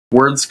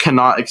Words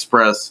cannot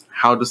express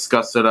how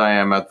disgusted I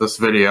am at this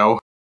video.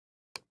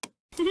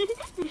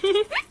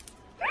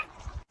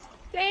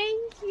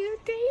 Thank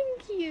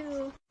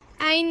you.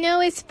 I know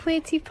it's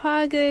pretty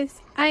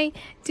progress. I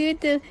do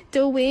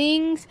the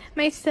wings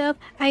myself.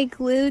 I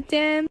glued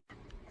them.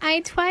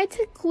 I tried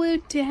to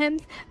glue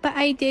gems, but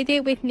I did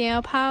it with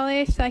nail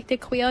polish, like the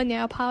clear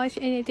nail polish,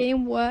 and it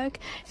didn't work.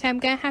 So I'm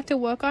gonna have to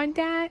work on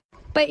that.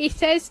 But it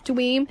says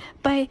dream,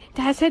 but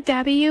that's a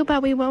W,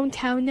 but we won't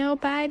tell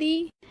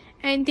nobody.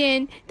 And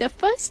then the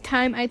first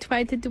time I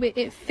tried to do it,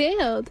 it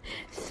failed.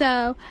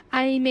 So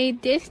I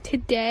made this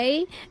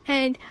today,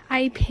 and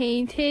I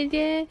painted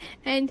it,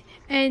 and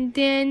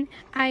then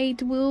I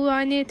drew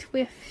on it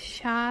with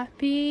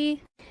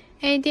Sharpie.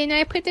 And then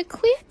I put the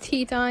clear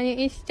teeth on it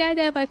instead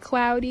of a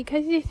cloudy,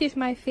 because this is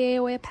my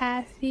favorite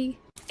Passy.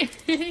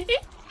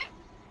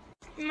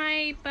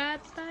 My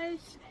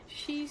buzz,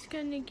 she's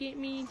gonna get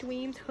me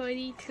Dreams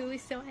hoodie too,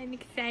 so I'm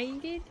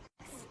excited.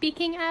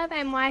 Speaking of,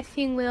 I'm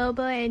watching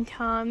Wilbur and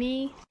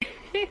Tommy.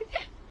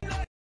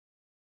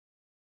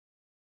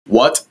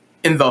 What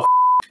in the f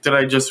did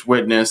I just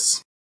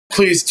witness?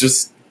 Please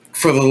just,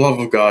 for the love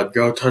of God,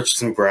 go touch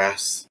some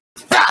grass.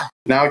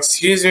 Now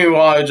excuse me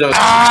while I just